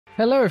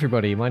Hello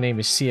everybody, my name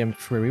is CM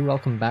Fury,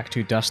 welcome back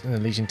to Dust and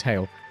Elysian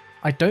Tale.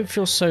 I don't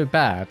feel so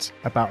bad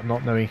about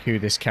not knowing who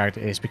this character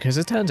is because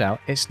it turns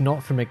out it's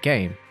not from a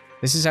game.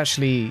 This is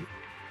actually,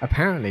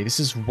 apparently,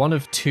 this is one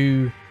of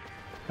two,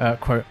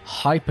 quote,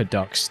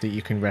 hyperducks that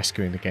you can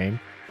rescue in the game.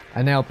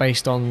 And now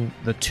based on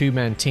the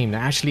two-man team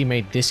that actually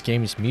made this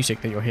game's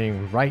music that you're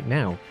hearing right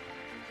now.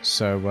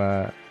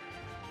 So,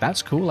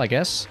 that's cool, I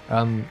guess.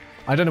 I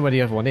don't know where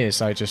the other one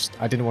is, I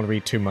didn't want to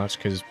read too much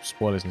because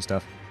spoilers and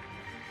stuff.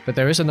 But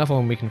there is another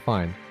one we can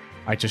find.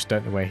 I just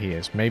don't know where he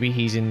is. Maybe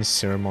he's in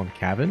Cinnamon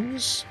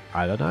Caverns?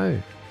 I don't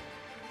know.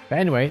 But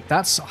anyway,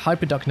 that's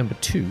Hyperduck number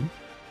 2.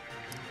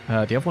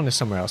 The other one is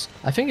somewhere else.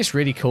 I think it's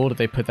really cool that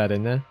they put that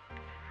in there.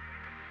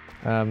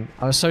 I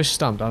was so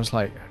stumped. I was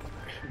like,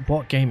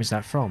 what game is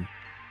that from?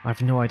 I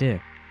have no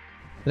idea.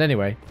 But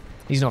anyway,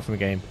 he's not from a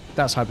game.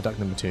 That's Hyperduck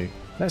number 2.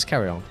 Let's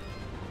carry on.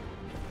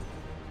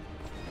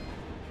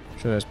 I'm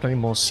sure there's plenty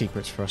more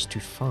secrets for us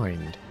to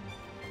find.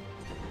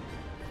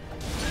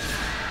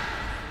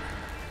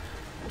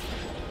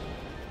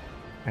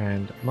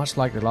 And much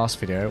like the last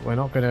video, we're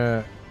not going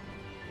to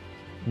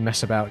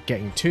mess about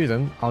getting to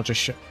them. I'll just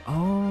show...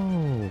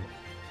 Oh!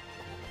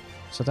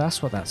 So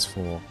that's what that's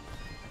for.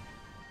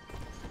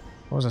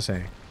 What was I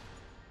saying?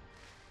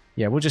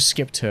 Yeah, we'll just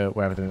skip to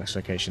wherever the next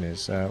location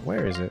is.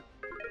 Where is it?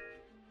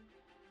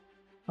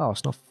 Oh,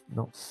 it's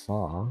not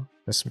far.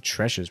 There's some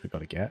treasures we've got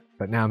to get.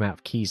 But now I'm out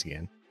of keys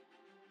again.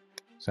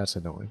 So that's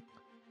annoying.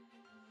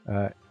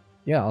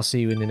 Yeah, I'll see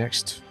you in the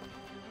next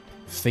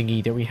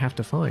thingy that we have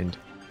to find.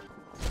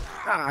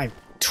 Ah,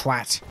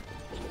 twat.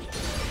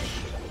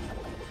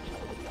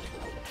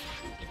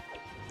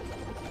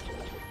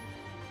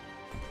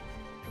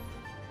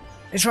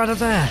 It's right up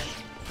there.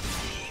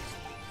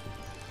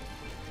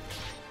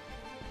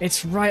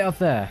 It's right up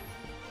there.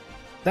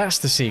 That's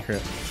the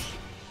secret.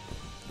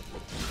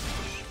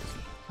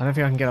 I don't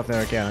think I can get up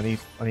there again.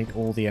 I need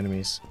all the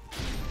enemies.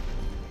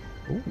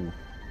 Ooh.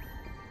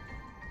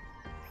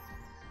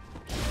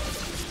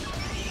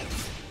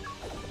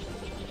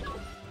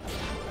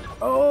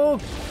 Oh!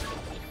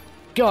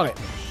 Got it.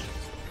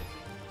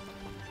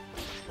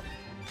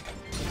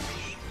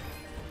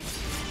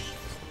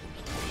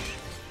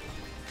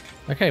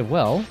 Okay,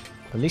 well,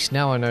 at least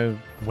now I know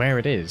where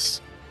it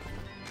is.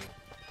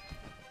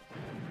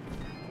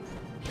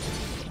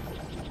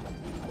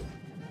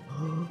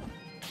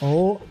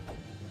 Oh.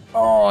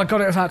 Oh, I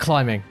got it without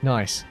climbing.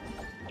 Nice.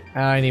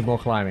 I need more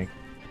climbing.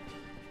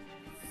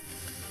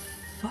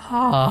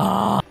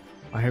 Ah.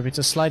 I hope it's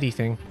a slidey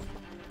thing.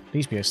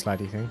 Please be a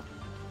slidey thing.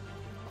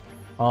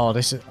 Oh,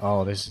 this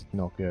is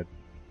not good.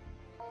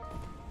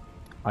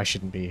 I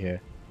shouldn't be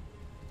here.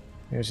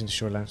 Here's into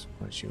short lamps.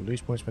 You'll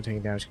lose points by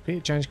taking damage. Complete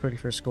the challenge quickly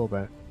for a score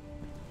bet.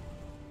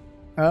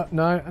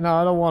 No,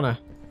 I don't wanna.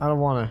 I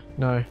don't wanna.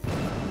 No.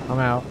 I'm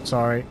out.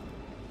 Sorry.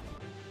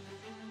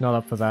 Not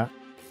up for that.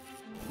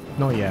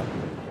 Not yet.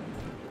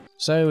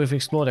 So we've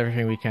explored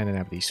everything we can in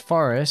Aberdy's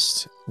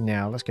Forest.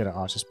 Now let's go to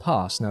Archer's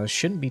Pass. Now there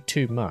shouldn't be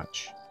too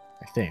much,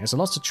 I think. There's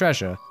lots of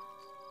treasure,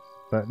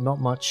 but not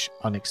much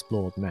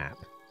unexplored map.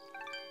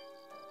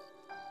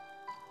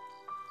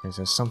 Okay, so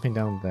there's something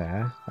down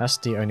there. That's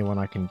the only one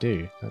I can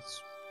do.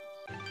 That's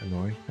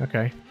annoying.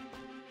 Okay.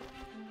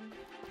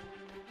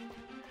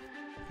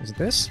 Is it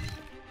this?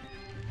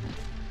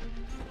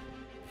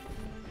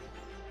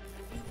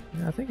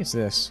 Yeah, I think it's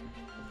this.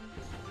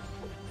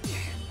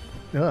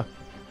 Ugh.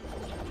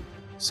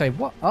 Say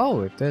what?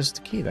 Oh, there's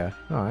the key there.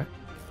 Alright.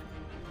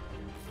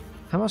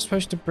 How am I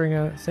supposed to bring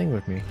a thing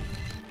with me?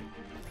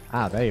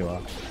 Ah, there you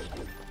are.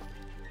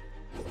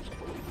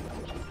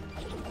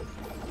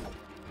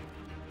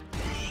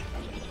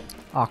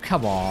 Oh,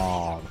 come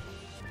on.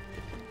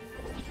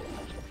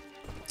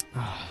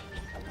 Oh.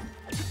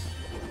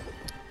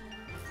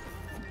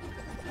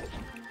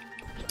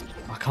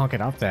 I can't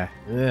get up there.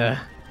 Ugh.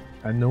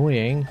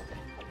 Annoying.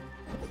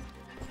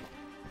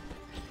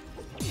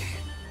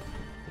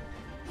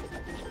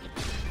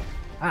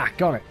 Ah,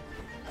 got it.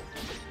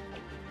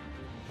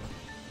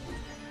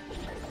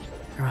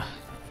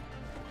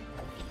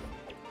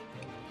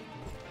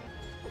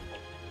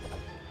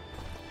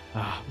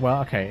 Ah,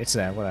 well, okay, it's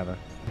there, whatever.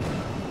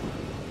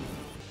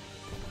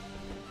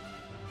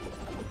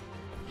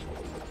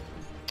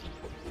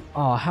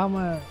 Oh, how am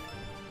I...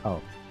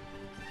 Oh.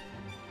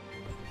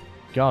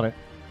 Got it.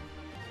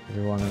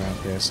 Everyone around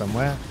here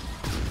somewhere.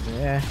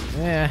 Yeah.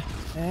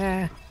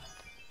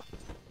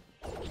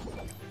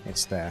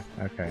 It's there,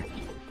 okay.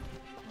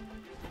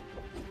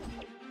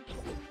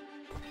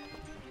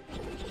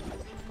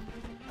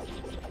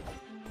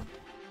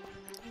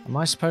 Am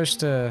I supposed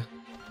to...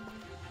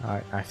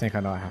 I think I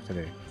know what I have to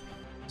do.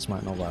 This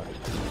might not work.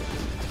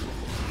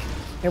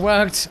 It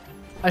worked!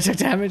 I took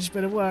damage,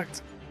 but it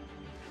worked.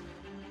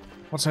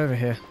 What's over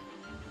here?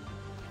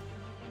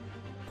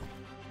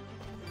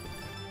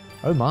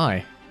 Oh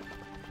my.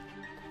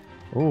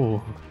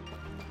 Ooh.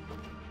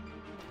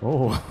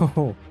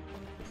 Oh.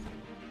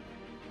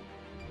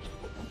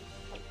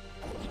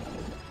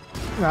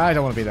 I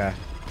don't want to be there.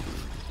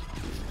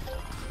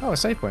 Oh, a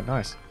save point.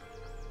 Nice.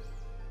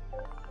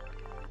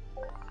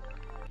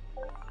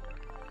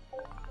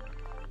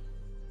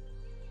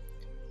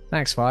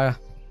 Thanks, Fire.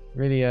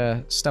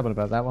 Really stubborn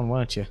about that one,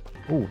 weren't you?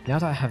 Oh, now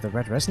that I have the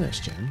red resonance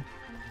gem,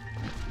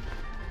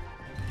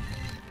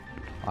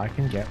 I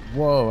can get...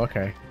 Whoa,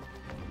 okay.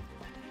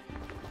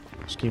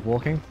 Just keep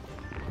walking?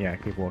 Yeah,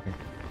 keep walking.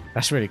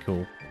 That's really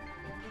cool.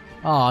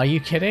 Oh, are you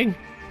kidding?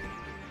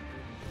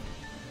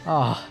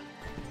 Ah. Oh.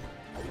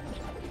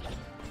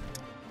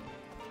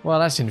 Well,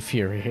 that's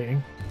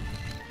infuriating.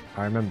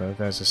 I remember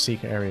there's a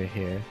secret area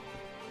here.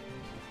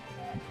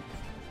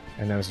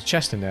 And there was a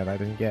chest in there that I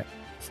didn't get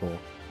before.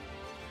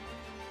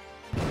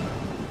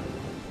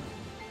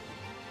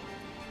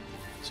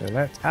 So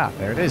let's... Ah,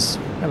 there it is.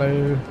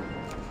 Hello.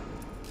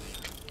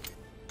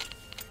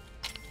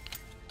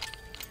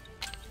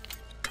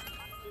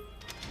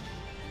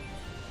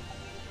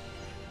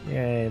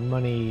 Yay,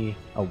 money.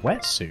 A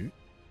wetsuit?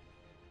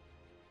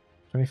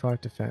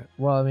 25 defense.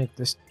 Well, I mean,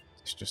 this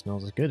it's just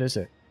not as good, is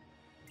it?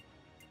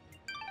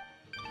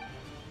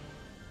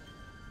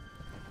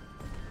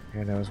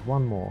 Okay, there was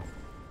one more.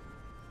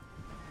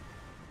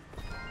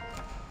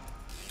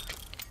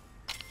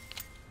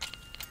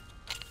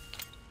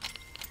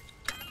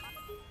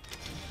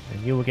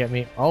 And you will get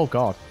me... Oh,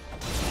 God.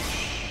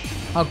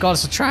 Oh, God,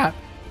 it's a trap.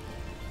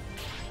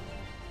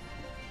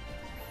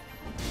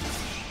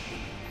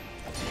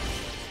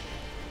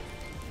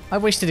 I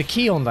wasted a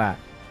key on that.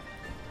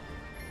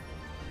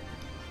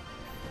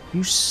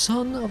 You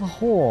son of a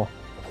whore.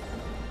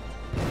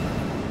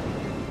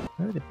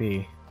 Where would it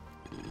be?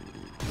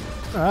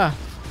 Ah.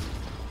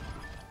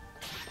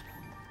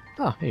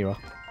 Ah, here you are.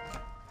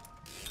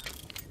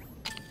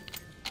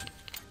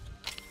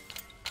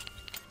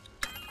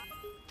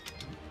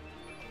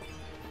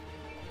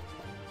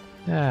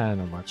 Ah,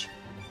 not much.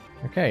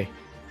 Okay.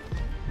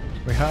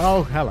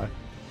 Oh, hello.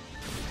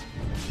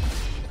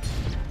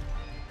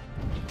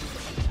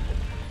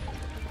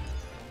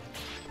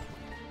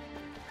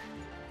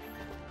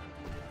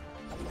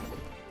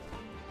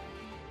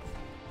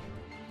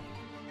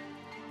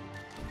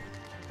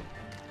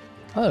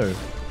 Oh.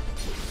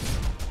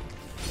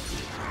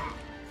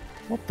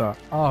 What the?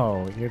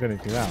 Oh, you're gonna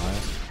do that,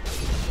 right?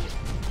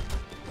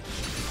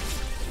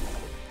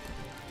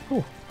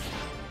 Oh.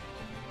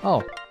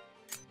 Oh.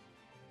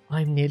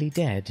 I'm nearly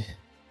dead.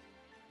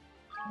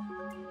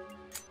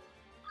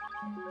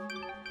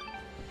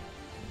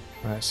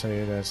 Right, so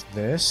there's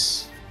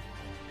this.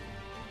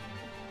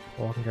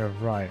 Or I can go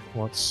right.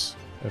 What's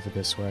over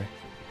this way?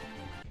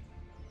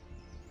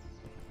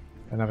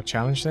 Another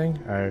challenge thing?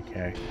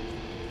 Okay.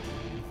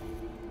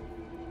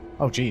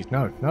 Oh, geez.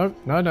 No. No.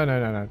 No, no, no,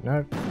 no, no,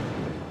 no.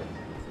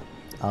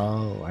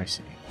 Oh, I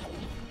see.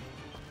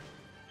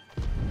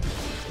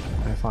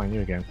 I find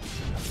you again.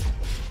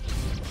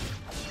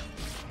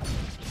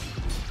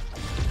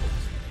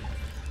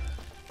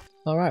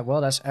 Alright, well,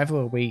 that's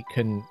everywhere we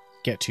can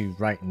get to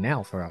right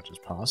now for Archer's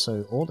Pass,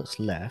 so all that's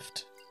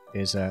left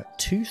is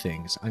two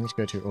things. I need to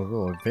go to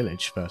Aurora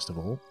Village, first of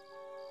all.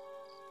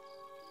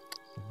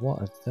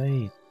 What are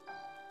they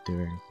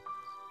doing?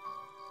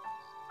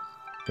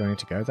 Do I need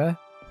to go there?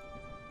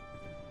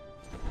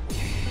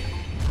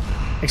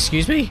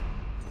 Excuse me?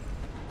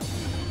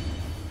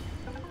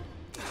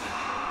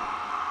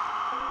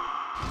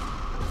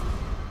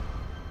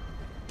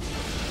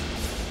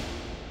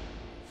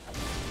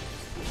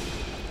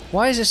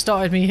 Why has it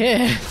started me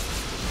here?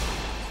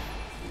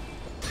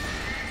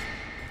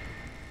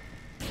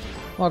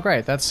 Oh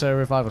great, that's a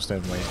revival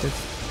stone wasted.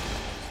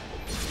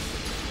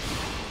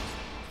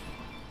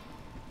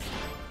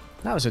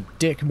 That was a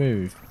dick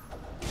move.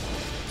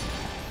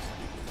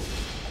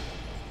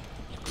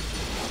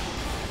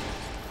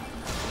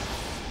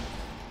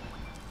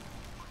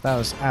 That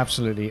was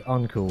absolutely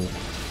uncool.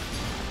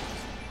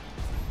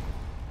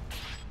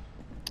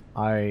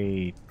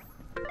 I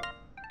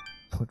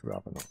would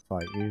rather not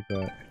fight you,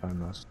 but if I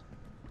must.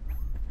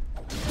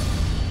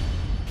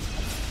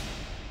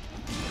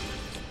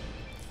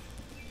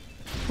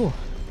 Whew.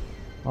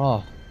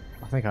 Oh,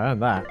 I think I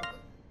earned that.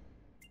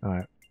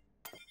 Alright.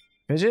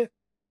 Fidget?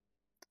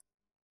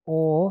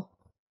 Or...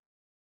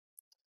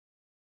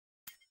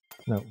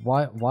 No,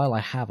 while I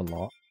have a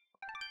lot,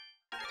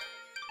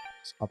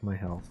 let's up my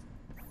health.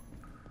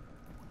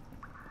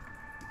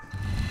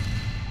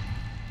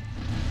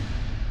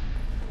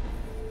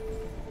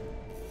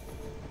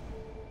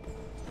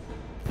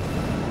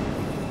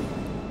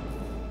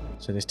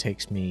 So this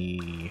takes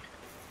me...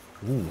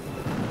 Ooh.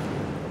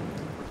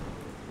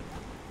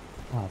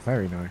 Oh,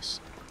 very nice.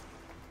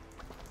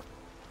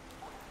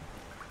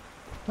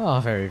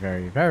 Oh, very,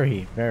 very,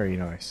 very, very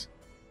nice.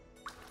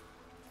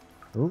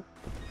 Ooh.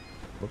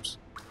 Whoops.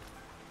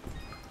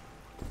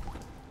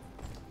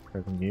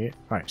 Open you.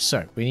 Right,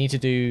 so we need to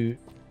do...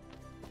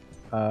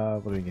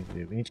 what do we need to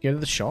do? We need to go to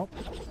the shop.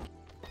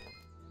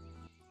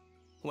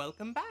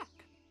 Welcome back.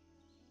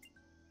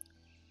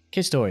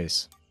 Kids'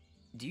 toys.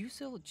 Do you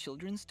sell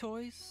children's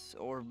toys?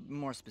 Or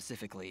more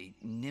specifically,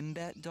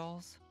 Nimbat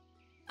dolls?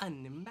 A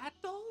Nimbat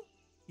doll?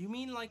 You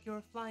mean like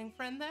your flying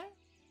friend there?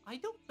 I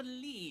don't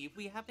believe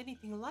we have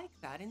anything like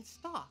that in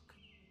stock.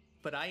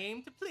 But I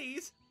aim to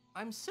please.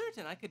 I'm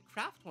certain I could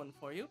craft one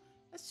for you,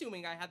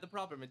 assuming I had the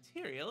proper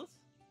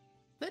materials.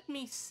 Let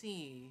me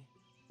see.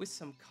 With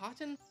some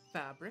cotton,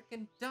 fabric,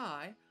 and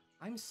dye,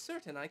 I'm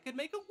certain I could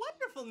make a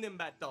wonderful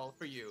Nimbat doll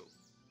for you.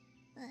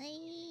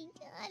 I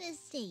gotta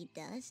say,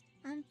 Dust,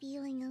 I'm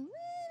feeling a little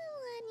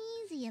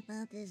uneasy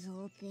about this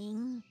whole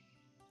thing.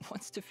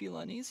 What's to feel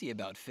uneasy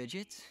about,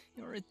 Fidget?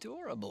 You're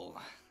adorable.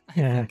 I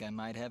Yeah. think I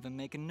might have him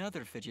make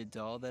another Fidget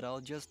doll that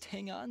I'll just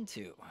hang on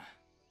to.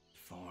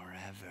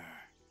 Forever.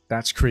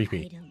 That's I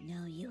creepy. don't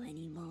know you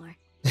anymore.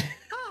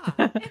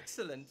 Ah,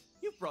 excellent.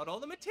 You've brought all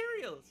the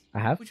materials. I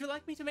have? Would you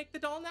like me to make the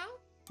doll now?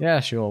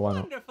 Yeah, sure, why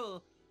not?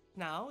 Wonderful.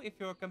 Now, if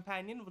your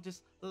companion will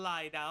just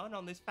lie down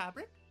on this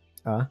fabric.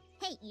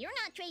 Hey, you're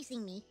not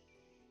tracing me.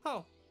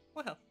 Oh,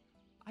 well,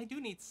 I do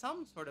need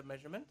some sort of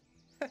measurement.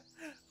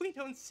 We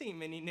don't see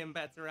many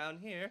Nimbats around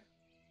here.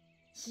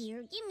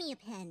 Here, give me a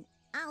pen.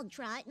 I'll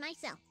draw it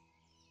myself.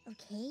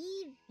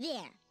 Okay,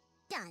 there.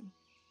 Done.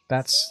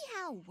 That's... See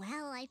how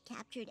well I've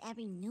captured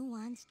every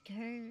nuanced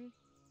curve?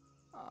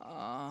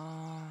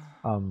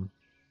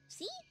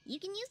 See? You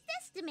can use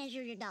this to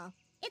measure your doll.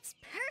 It's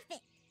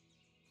perfect.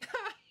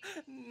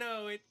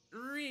 No, it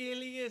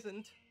really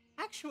isn't.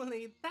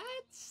 Actually,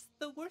 that's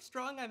the worst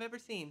drawing I've ever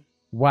seen.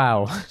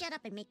 Wow. Shut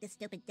up and make this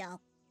stupid doll.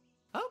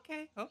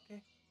 Okay.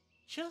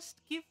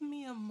 Just give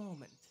me a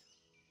moment.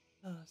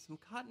 Some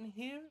cotton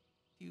here,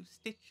 a few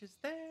stitches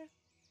there.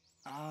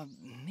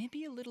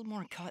 Maybe a little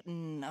more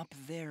cotton up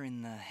there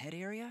in the head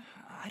area?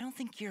 I don't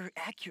think you're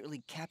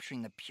accurately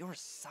capturing the pure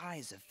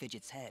size of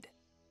Fidget's head.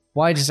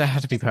 Why does that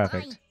have to be Just lie.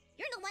 perfect?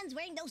 You're the ones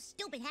wearing those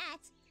stupid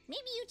hats.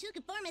 Maybe you two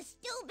could form a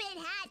stupid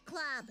hat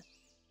club.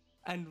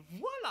 And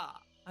voila!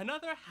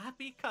 Another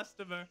happy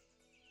customer.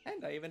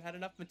 And I even had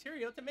enough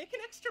material to make an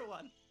extra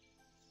one.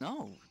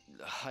 No,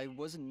 I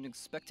wasn't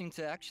expecting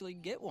to actually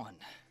get one.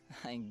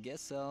 I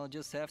guess I'll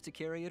just have to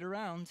carry it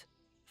around.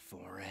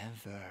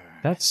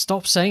 Forever.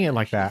 Stop saying it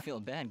like I that. feel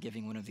bad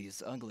giving one of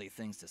these ugly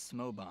things to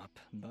Smobop,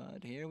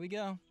 but here we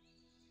go.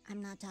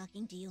 I'm not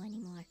talking to you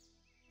anymore.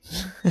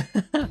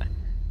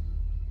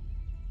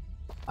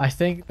 I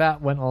think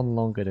that went on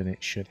longer than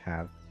it should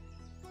have.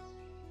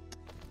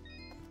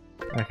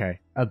 Okay,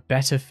 a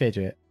better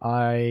Fidget.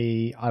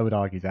 I would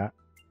argue that.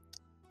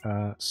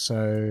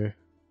 So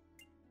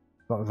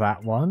got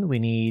that one. We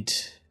need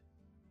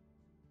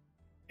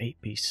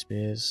 8-piece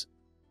spears.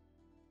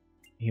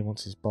 He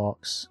wants his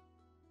box.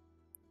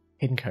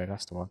 Hidden code,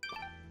 that's the one.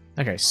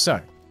 Okay,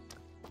 so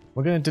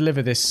we're going to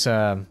deliver this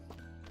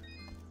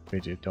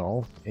Fidget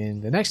doll in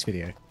the next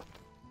video.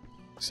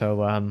 So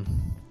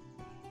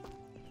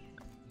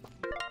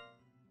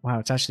wow,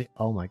 it's actually,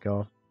 oh my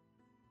god.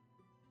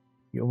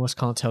 You almost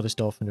can't tell this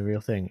doll from the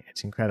real thing.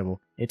 It's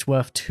incredible. It's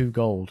worth 2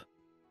 gold.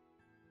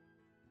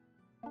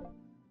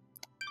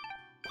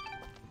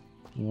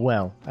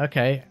 Well,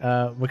 okay,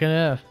 we're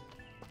gonna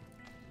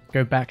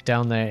go back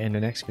down there in the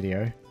next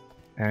video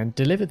and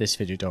deliver this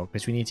Fidget doll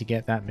because we need to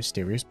get that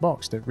mysterious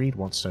box that Reed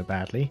wants so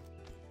badly.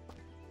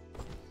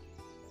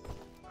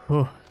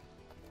 Whew.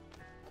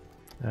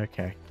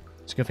 Okay,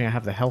 it's a good thing I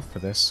have the health for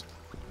this.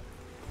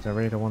 I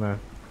really don't want to...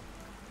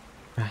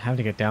 Having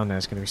to get down there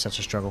is going to be such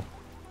a struggle.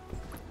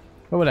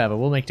 But whatever,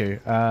 we'll make do.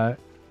 But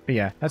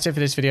yeah, that's it for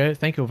this video.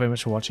 Thank you all very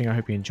much for watching. I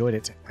hope you enjoyed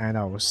it, and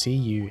I will see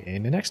you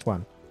in the next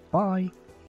one. Bye!